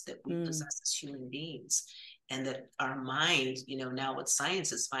capabilities that we possess as human beings. And that our mind, now what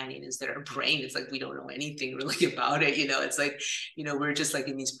science is finding is that our brain is like, we don't know anything really about it. It's like, we're just like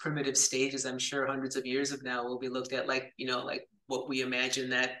in these primitive stages. I'm sure hundreds of years of now will be looked at like, like what we imagine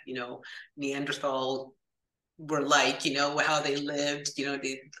that, Neanderthal were like, how they lived,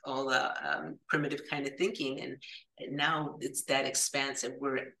 all the primitive kind of thinking. And now it's that expansive.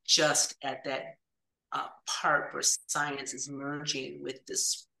 We're just at that part where science is merging with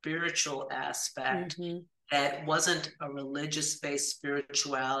this spiritual aspect. That wasn't a religious-based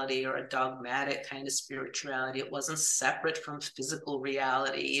spirituality or a dogmatic kind of spirituality. It wasn't separate from physical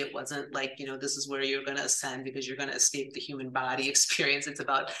reality. It wasn't like, this is where you're going to ascend because you're going to escape the human body experience. It's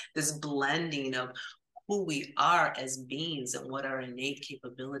about this blending of who we are as beings and what our innate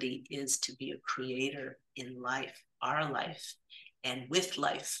capability is to be a creator in life, our life, and with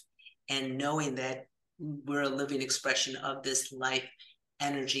life, and knowing that we're a living expression of this life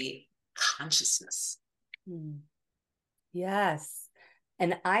energy consciousness. Yes.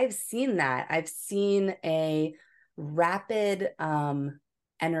 And I've seen that. I've seen a rapid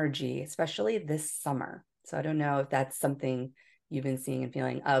energy, especially this summer. So I don't know if that's something you've been seeing and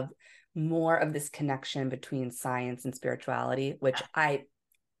feeling of more of this connection between science and spirituality, which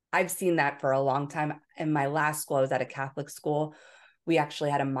I've seen that for a long time. In my last school, I was at a Catholic school. We actually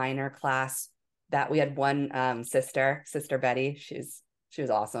had a minor class that we had one sister Betty. She was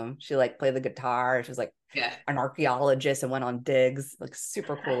awesome. She like played the guitar. She was like Yeah. an archaeologist and went on digs, like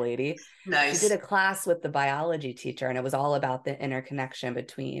super cool lady. She did Nice. a class with the biology teacher, and it was all about the interconnection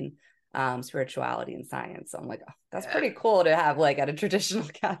between spirituality and science. So I'm like, oh, that's Yeah. pretty cool to have like at a traditional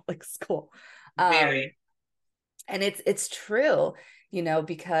Catholic school. Very. And it's true,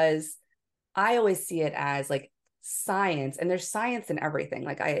 because I always see it as like science, and there's science in everything.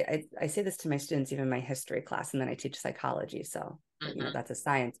 Like I say this to my students, even in my history class, and then I teach psychology. So, that's a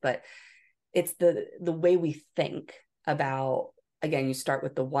science, but it's the way we think about, again, you start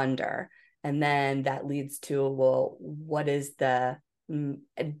with the wonder, and then that leads to, well, what is the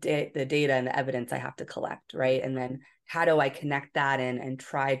data and the evidence I have to collect, right? And then how do I connect that in and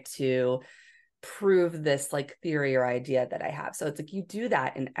try to prove this like theory or idea that I have? So it's like you do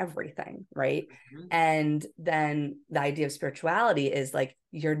that in everything, right? Mm-hmm. And then the idea of spirituality is like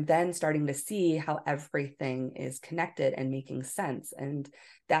you're then starting to see how everything is connected and making sense. And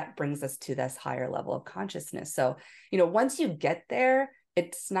that brings us to this higher level of consciousness. So, once you get there,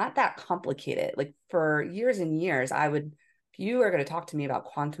 it's not that complicated. Like for years and years, if you are going to talk to me about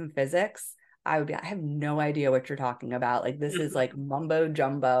quantum physics, I have no idea what you're talking about. Like this is like mumbo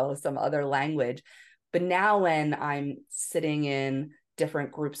jumbo, some other language. But now when I'm sitting in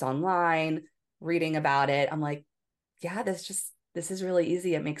different groups online, reading about it, I'm like, yeah, this is really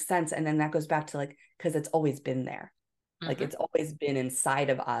easy. It makes sense. And then that goes back to like, because it's always been there. Like Mm-hmm. it's always been inside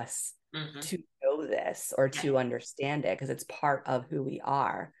of us Mm-hmm. to know this or Yeah. to understand it, because it's part of who we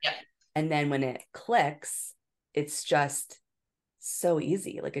are. Yeah. And then when it clicks, it's just so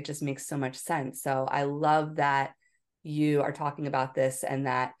easy. Like it just makes so much sense. So I love that you are talking about this and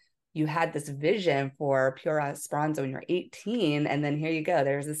that you had this vision for Pure Esperanza when you're 18. And then here you go,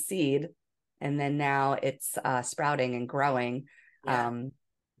 there's a seed. And then now it's sprouting and growing. Yeah. And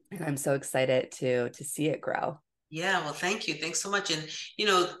I'm so excited to see it grow. Yeah, well, thank you. Thanks so much. And,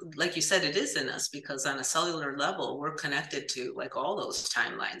 like you said, it is in us because on a cellular level, we're connected to like all those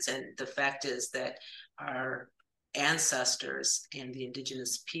timelines. And the fact is that our ancestors and the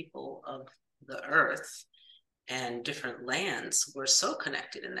indigenous people of the earth and different lands were so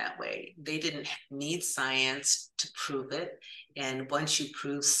connected in that way. They didn't need science to prove it. And once you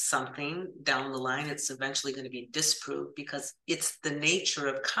prove something down the line, it's eventually going to be disproved because it's the nature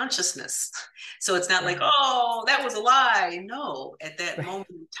of consciousness. So it's not like, oh, that was a lie. No, at that moment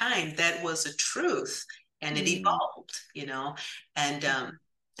in time, that was a truth and it evolved,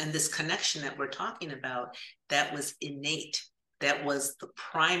 and this connection that we're talking about, that was innate. That was the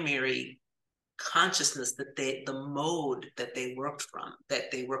primary consciousness the mode that they worked from,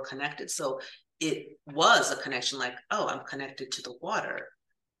 that they were connected. So it was a connection like, oh, I'm connected to the water,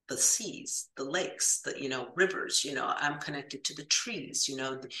 the seas, the lakes, the rivers, I'm connected to the trees,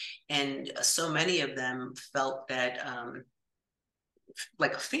 and so many of them felt that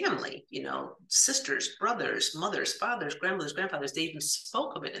like a family, sisters, brothers, mothers, fathers, grandmothers, grandfathers, they even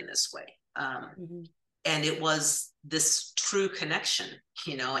spoke of it in this way. And it was this true connection,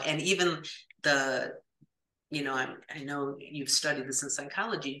 and even the I know you've studied this in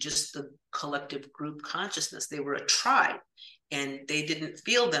psychology, just the collective group consciousness. They were a tribe and they didn't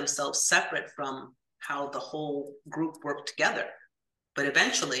feel themselves separate from how the whole group worked together. But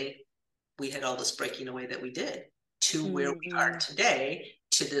eventually we had all this breaking away that we did to where we are today,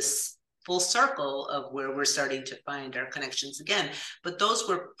 to this full circle of where we're starting to find our connections again. But those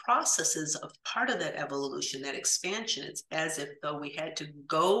were processes of part of that evolution, that expansion. It's as if though we had to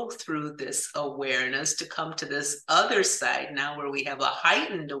go through this awareness to come to this other side now where we have a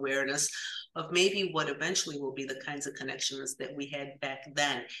heightened awareness of maybe what eventually will be the kinds of connections that we had back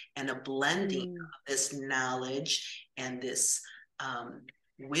then, and a blending of this knowledge and this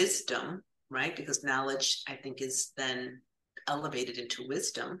wisdom, right? Because knowledge, I think, is then elevated into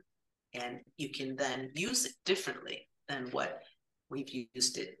wisdom, and you can then use it differently than what we've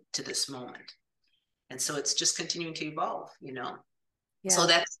used it to this moment. And so it's just continuing to evolve. So Yeah.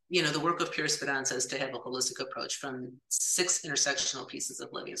 that's, the work of Pure Esperanza is to have a holistic approach from 6 intersectional pieces of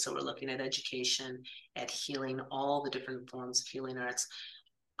living. So we're looking at education, at healing, all the different forms of healing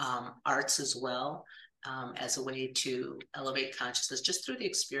arts as well, as a way to elevate consciousness just through the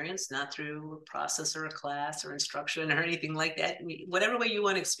experience, not through a process or a class or instruction or anything like that. Whatever way you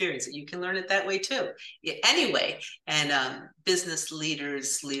want to experience it, you can learn it that way too. Anyway, and business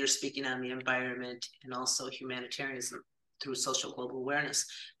leaders speaking on the environment, and also humanitarianism through social global awareness.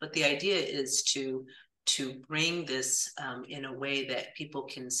 But the idea is to bring this in a way that people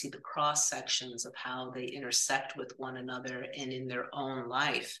can see the cross sections of how they intersect with one another and in their own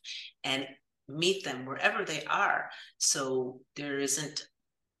life, and meet them wherever they are. So there isn't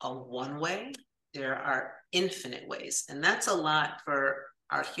a one way, there are infinite ways. And that's a lot for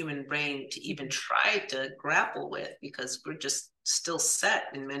our human brain to even try to grapple with, because we're just still set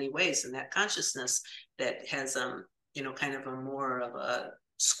in many ways in that consciousness that has kind of a more of a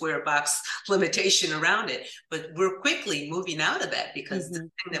square box limitation around it. But we're quickly moving out of that, because the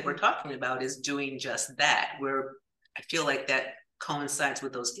thing that we're talking about is doing just that. I feel like that coincides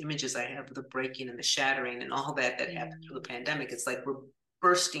with those images I have of the breaking and the shattering and all that happened through the pandemic. It's like we're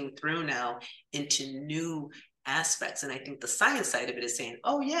bursting through now into new aspects. And I think the science side of it is saying,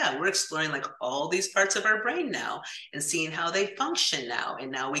 oh yeah, we're exploring like all these parts of our brain now and seeing how they function now.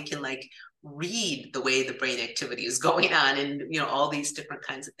 And now we can like read the way the brain activity is going on, and all these different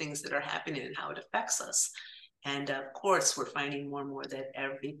kinds of things that are happening and how it affects us. And of course, we're finding more and more that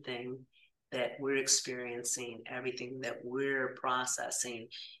everything that we're experiencing, everything that we're processing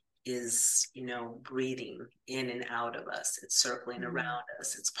is, breathing in and out of us. It's circling around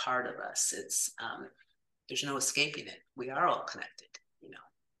us. It's part of us. There's no escaping it. We are all connected,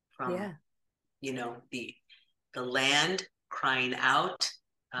 from, Yeah. The land crying out,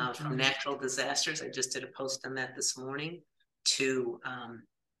 from natural disasters. I just did a post on that this morning, to,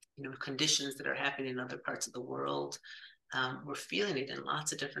 conditions that are happening in other parts of the world. We're feeling it in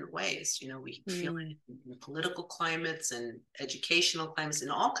lots of different ways. We feel it in political climates and educational climates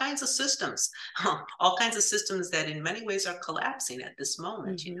and all kinds of systems, all kinds of systems that in many ways are collapsing at this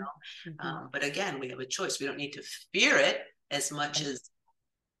moment, But again, we have a choice. We don't need to fear it as much as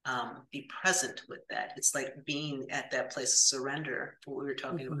be present with that. It's like being at that place of surrender, what we were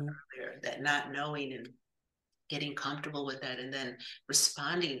talking about earlier, that not knowing and getting comfortable with that, and then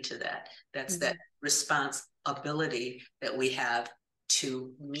responding to that. That's that responsibility that we have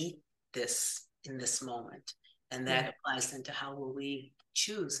to meet this in this moment. And that applies then to how will we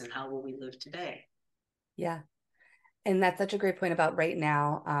choose and how will we live today. Yeah. And that's such a great point about right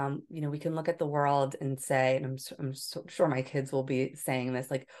now. We can look at the world and say, and I'm so sure my kids will be saying this,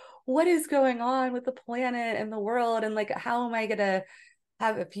 like, what is going on with the planet and the world? And like, how am I going to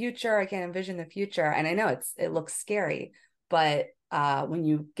have a future? I can't envision the future. And I know it looks scary, but when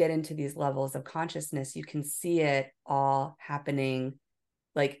you get into these levels of consciousness, you can see it all happening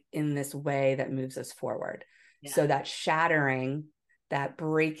like in this way that moves us forward. Yeah. So that shattering, that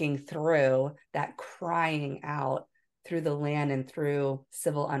breaking through, that crying out through the land and through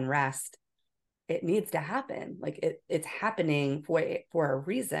civil unrest, it needs to happen. Like it's happening for a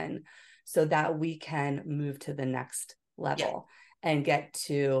reason, so that we can move to the next level and get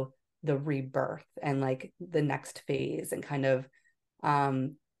to the rebirth and like the next phase, and kind of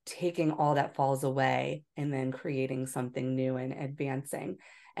taking all that falls away and then creating something new and advancing.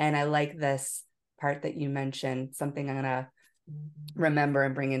 And I like this part that you mentioned. Something I'm going to remember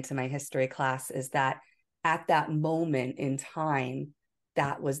and bring into my history class is that at that moment in time,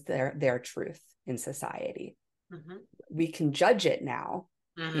 that was their truth in society. We can judge it now,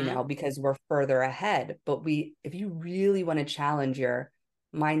 because we're further ahead. But if you really want to challenge your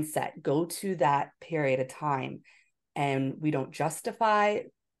mindset, go to that period of time, and we don't justify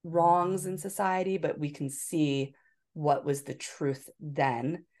wrongs in society, but we can see what was the truth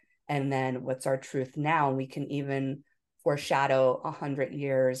then, and then what's our truth now. And we can even foreshadow 100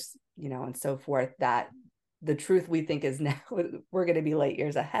 years, and so forth, that the truth we think is now, we're going to be light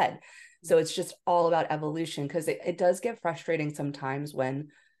years ahead. So it's just all about evolution, because it does get frustrating sometimes when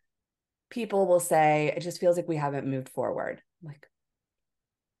people will say, it just feels like we haven't moved forward. I'm like,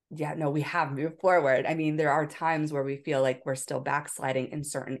 yeah, no, we have moved forward. I mean, there are times where we feel like we're still backsliding in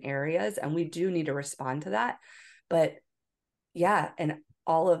certain areas, and we do need to respond to that. But yeah, and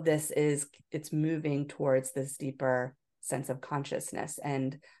all of this it's moving towards this deeper sense of consciousness.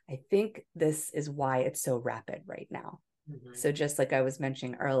 And I think this is why it's so rapid right now. So just like I was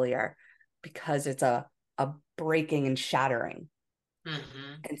mentioning earlier, because it's a breaking and shattering.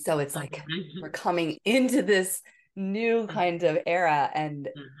 And so it's like we're coming into this new kind of era, and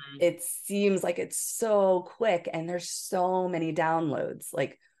Mm-hmm. it seems like it's so quick and there's so many downloads,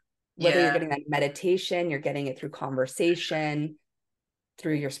 like whether you're Yeah, getting that meditation, you're getting it through conversation,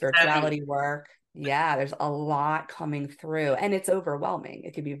 through your it's everywhere. spirituality work. Yeah, there's a lot coming through and it's overwhelming.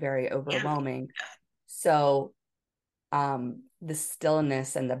 It can be very Yeah, overwhelming. So the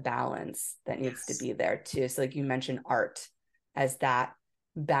stillness and the balance that needs to yes. be there too. So like you mentioned art as that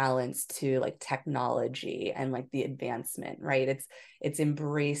balance to like technology and like the advancement, right? It's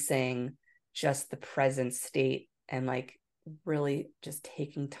embracing just the present state and like really just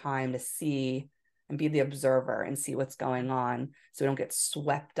taking time to see and be the observer and see what's going on so we don't get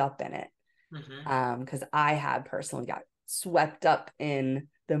swept up in it. Mm-hmm. Because I had personally got swept up in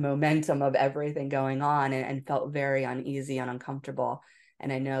the momentum of everything going on, and felt very uneasy and uncomfortable.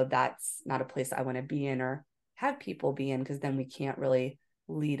 And I know that's not a place I want to be in or have people be in, because then we can't really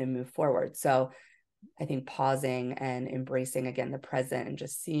lead and move forward. So I think pausing and embracing again the present and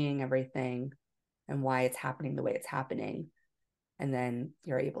just seeing everything and why it's happening the way it's happening. And then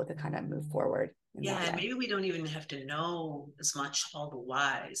you're able to kind of move forward in Yeah, that and way. maybe we don't even have to know as much all the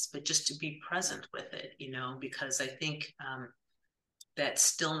whys, but just to be present with it, because I think that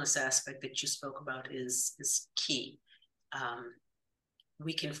stillness aspect that you spoke about is key. Um,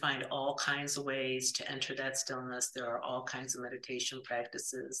 we can find all kinds of ways to enter that stillness. There are all kinds of meditation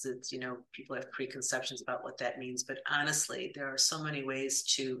practices. It's, people have preconceptions about what that means, but honestly, there are so many ways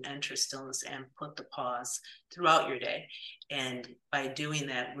to enter stillness and put the pause throughout your day. And by doing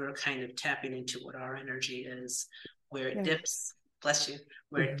that, we're kind of tapping into what our energy is, where it Yes. dips, bless you,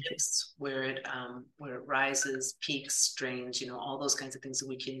 where it dips, where it rises, peaks, drains, all those kinds of things that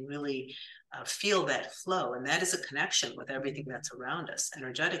we can really feel that flow. And that is a connection with everything that's around us,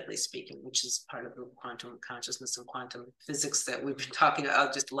 energetically speaking, which is part of the quantum consciousness and quantum physics that we've been talking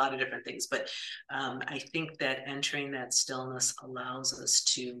about, just a lot of different things. But I think that entering that stillness allows us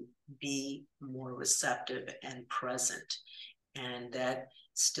to be more receptive and present. And that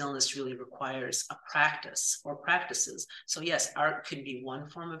stillness really requires a practice or practices. So yes, art could be one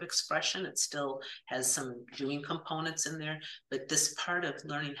form of expression. It still has some doing components in there, but this part of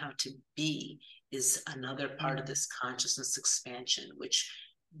learning how to be is another part of this consciousness expansion, which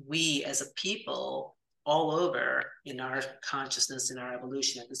we as a people all over in our consciousness, in our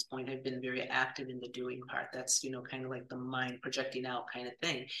evolution at this point, have been very active in the doing part. That's, kind of like the mind projecting out kind of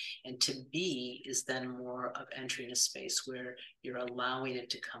thing. And to be is then more of entering a space where you're allowing it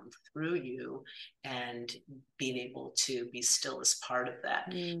to come through you and being able to be still as part of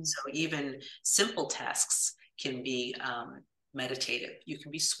that. Mm. So even simple tasks can be meditative. You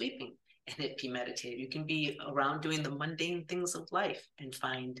can be sweeping and it be meditative. You can be around doing the mundane things of life and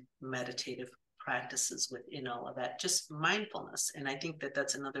find meditative practices within all of that, just mindfulness. And I think that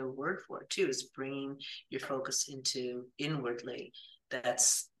that's another word for it too, is bringing your focus into inwardly.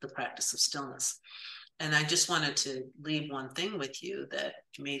 That's the practice of stillness. And I just wanted to leave one thing with you that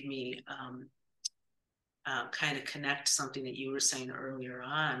made me kind of connect something that you were saying earlier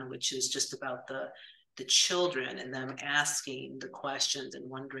on, which is just about the children and them asking the questions and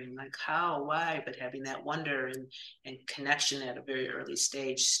wondering like how, why, but having that wonder and connection at a very early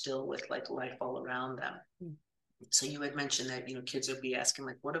stage, still with like life all around them. So you had mentioned that kids will be asking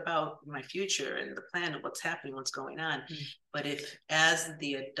like, what about my future and the planet, what's happening, what's going on. But if as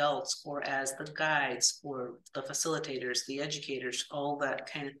the adults or as the guides or the facilitators, the educators, all that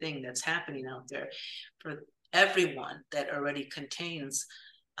kind of thing that's happening out there, for everyone that already contains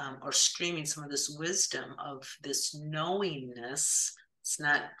or streaming some of this wisdom of this knowingness,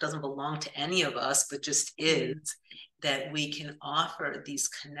 doesn't belong to any of us, but just is, that we can offer these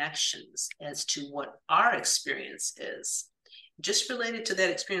connections as to what our experience is, just related to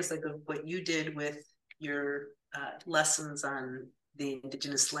that experience, like of what you did with your lessons on the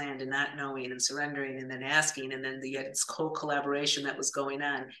indigenous land and not knowing and surrendering and then asking, and then yet it's co-collaboration that was going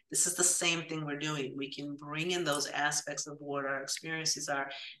on. This is the same thing we're doing. We can bring in those aspects of what our experiences are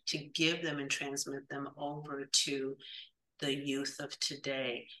to give them and transmit them over to the youth of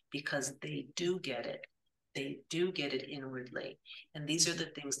today, because they do get it. They do get it inwardly. And these are the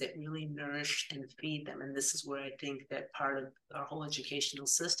things that really nourish and feed them. And this is where I think that part of our whole educational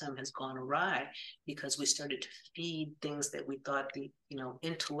system has gone awry, because we started to feed things that we thought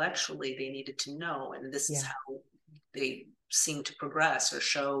intellectually they needed to know. And this is how they seem to progress or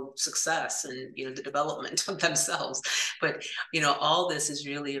show success and, the development of themselves. But, all this is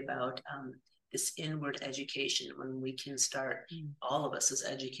really about this inward education, when we can start, all of us as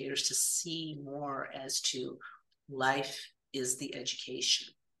educators, to see more as to life is the education.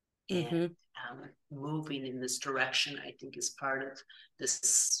 And Mm-hmm. moving in this direction, I think, is part of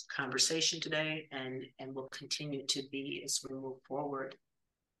this conversation today, and will continue to be as we move forward.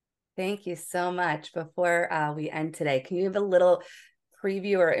 Thank you so much. Before we end today, can you give a little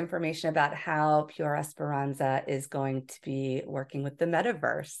preview or information about how Pure Esperanza is going to be working with the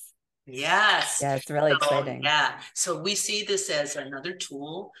metaverse? Yes. Yeah, it's really So, exciting. yeah. So we see this as another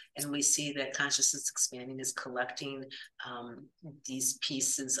tool, and we see that consciousness expanding is collecting these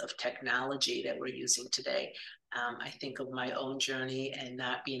pieces of technology that we're using today. I think of my own journey and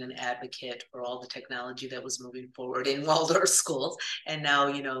not being an advocate for all the technology that was moving forward in Waldorf schools, and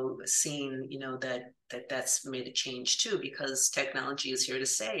now seeing that's made a change too, because technology is here to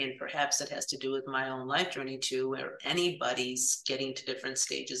stay, and perhaps it has to do with my own life journey too, where anybody's getting to different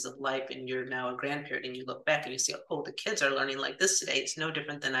stages of life, and you're now a grandparent, and you look back and you see, oh, the kids are learning like this today. It's no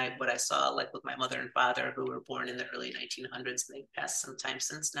different than what I saw like with my mother and father, who were born in the early 1900s. They've passed some time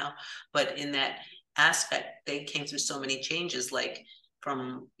since now, but in that aspect, they came through so many changes, like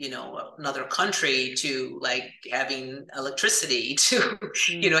from another country to like having electricity to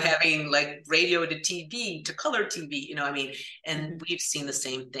Mm-hmm. having like radio to TV to color TV, I mean, and Mm-hmm. we've seen the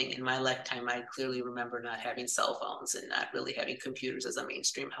same thing in my lifetime. I clearly remember not having cell phones and not really having computers as a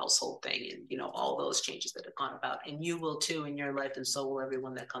mainstream household thing, and all those changes that have gone about, and you will too in your life, and so will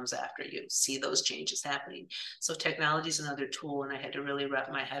everyone that comes after you see those changes happening. So technology is another tool, and I had to really wrap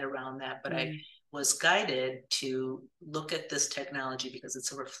my head around that, but I was guided to look at this technology because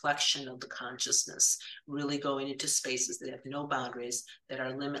it's a reflection of the consciousness, really going into spaces that have no boundaries, that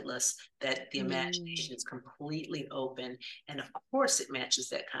are limitless, that the Mm-hmm. imagination is completely open. And of course, it matches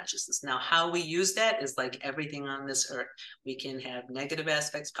that consciousness. Now, how we use that is like everything on this earth. We can have negative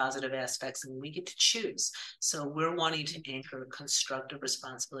aspects, positive aspects, and we get to choose. So we're wanting to anchor a constructive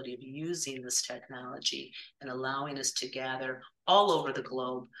responsibility of using this technology and allowing us to gather all over the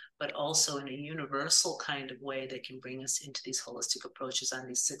globe, but also in a universal kind of way that can bring us into these holistic approaches on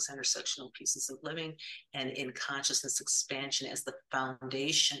these 6 intersectional pieces of living, and in consciousness expansion as the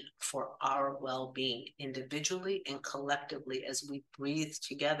foundation for our well-being individually and collectively, as we breathe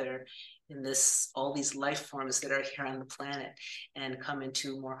together in all these life forms that are here on the planet, and come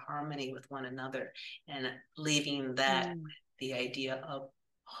into more harmony with one another, and leaving that the idea of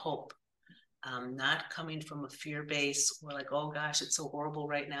hope, not coming from a fear base or like, oh gosh, it's so horrible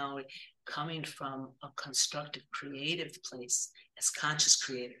right now, coming from a constructive, creative place as conscious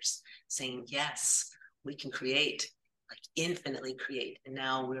creators, saying, yes, we can create, like infinitely create. And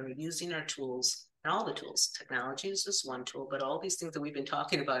now we're using our tools, and all the tools. Technology is just one tool, but all these things that we've been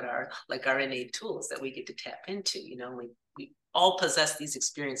talking about are like our innate tools that we get to tap into. We all possess these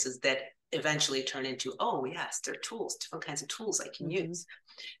experiences that eventually turn into, oh yes, they're tools, different kinds of tools I can Mm-hmm. use.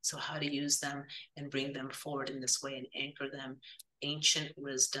 So how to use them and bring them forward in this way and anchor them, ancient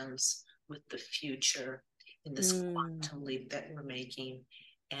wisdoms with the future in this Mm. quantum leap that we're making,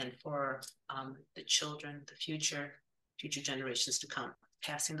 and for the children, the future generations to come,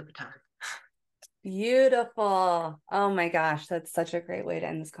 passing the baton. Beautiful. Oh my gosh, that's such a great way to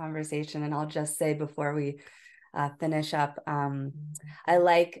end this conversation. And I'll just say before we finish up, I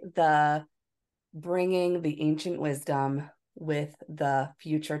like the bringing the ancient wisdom with the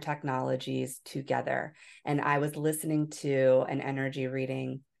future technologies together. And I was listening to an energy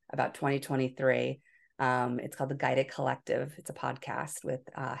reading about 2023. It's called The Guided Collective. It's a podcast with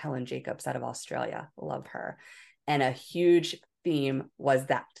Helen Jacobs out of Australia. Love her. And a huge theme was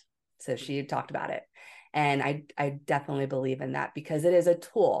that. So she talked about it. And I definitely believe in that because it is a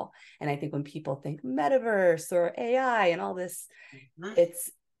tool. And I think when people think metaverse or AI and all this, Mm-hmm. it's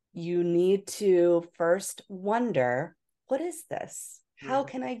you need to first wonder, what is this? How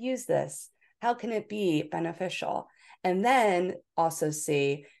can I use this? How can it be beneficial? And then also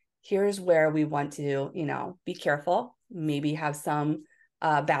see, here's where we want to, be careful, maybe have some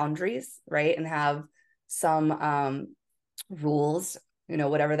boundaries, right? And have some rules,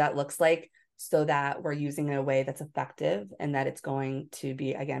 whatever that looks like, so that we're using it in a way that's effective and that it's going to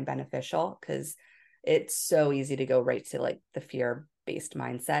be, again, beneficial, because it's so easy to go right to like the fear-based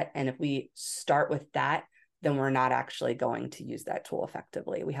mindset. And if we start with that, then we're not actually going to use that tool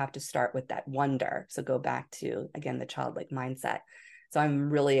effectively. We have to start with that wonder. So go back to, again, the childlike mindset. So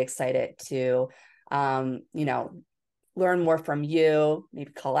I'm really excited to, learn more from you,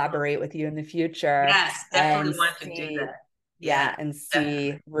 maybe collaborate with you in the future Yes, and definitely want to do see, that. Yeah, yeah, and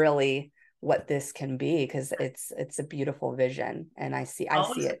definitely. see really what this can be, because it's a beautiful vision. And I see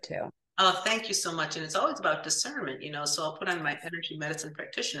Always. it too. Oh, thank you so much. And it's always about discernment, So I'll put on my Yes. energy medicine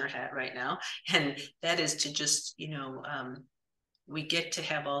practitioner hat right now. And that is to just, we get to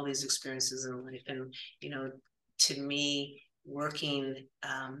have all these experiences in life. And, to me, working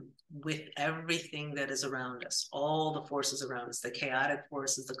with everything that is around us, all the forces around us, the chaotic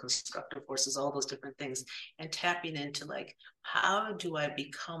forces, the constructive forces, all those different things, and tapping into like, how do I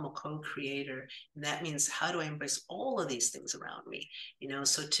become a co-creator? And that means, how do I embrace all of these things around me?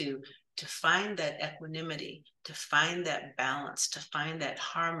 So to find that equanimity, to find that balance, to find that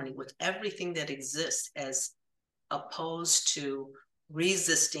harmony with everything that exists, as opposed to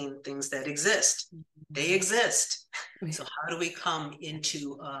resisting things that exist. They exist. So how do we come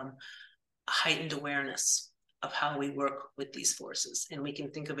into heightened awareness of how we work with these forces? And we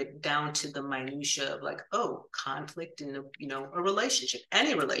can think of it down to the minutia of like, oh, conflict in a relationship,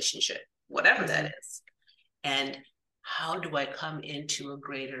 any relationship, whatever that is. And how do I come into a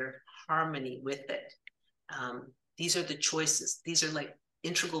greater harmony with it? These are the choices. These are like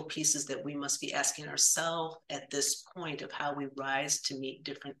integral pieces that we must be asking ourselves at this point of how we rise to meet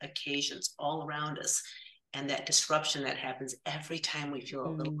different occasions all around us, and that disruption that happens every time we feel a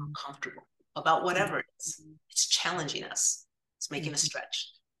little uncomfortable about whatever it is. It's challenging us. It's making us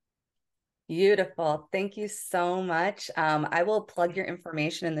stretch. Beautiful. Thank you so much. I will plug your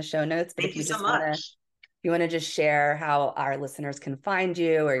information in the show notes, but if you just want to just share how our listeners can find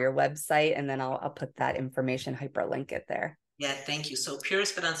you or your website, and then I'll put that information, hyperlink it there. Yeah, thank you. So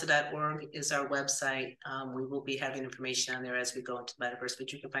PureEsperanza.org is our website. We will be having information on there as we go into the metaverse,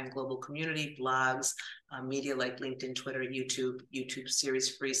 but you can find global community, blogs, media like LinkedIn, Twitter, YouTube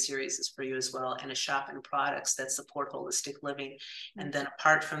series, free series is for you as well, and a shop and products that support holistic living. And then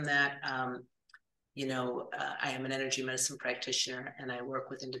apart from that, I am an energy medicine practitioner, and I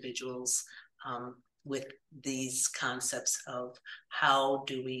work with individuals with these concepts of how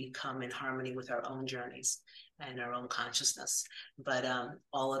do we come in harmony with our own journeys and our own consciousness. But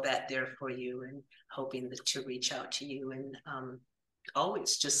all of that there for you, and hoping to reach out to you, and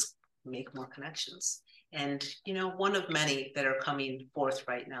always just make more connections. And, one of many that are coming forth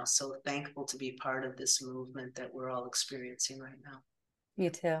right now. So thankful to be part of this movement that we're all experiencing right now. Me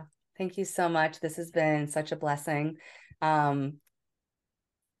too. Thank you so much. This has been such a blessing.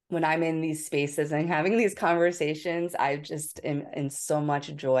 When I'm in these spaces and having these conversations, I just am in so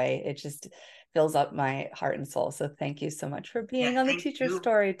much joy. It just fills up my heart and soul. So thank you so much for being on the Teacher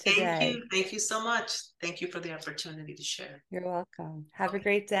Story today. Thank you so much. Thank you for the opportunity to share. You're welcome. Have a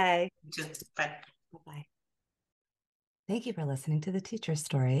great day. Bye. Bye-bye. Thank you for listening to The Teacher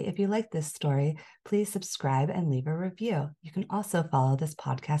Story. If you like this story, please subscribe and leave a review. You can also follow this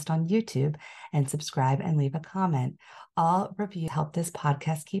podcast on YouTube and subscribe and leave a comment. All reviews help this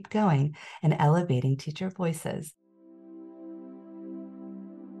podcast keep going and elevating teacher voices.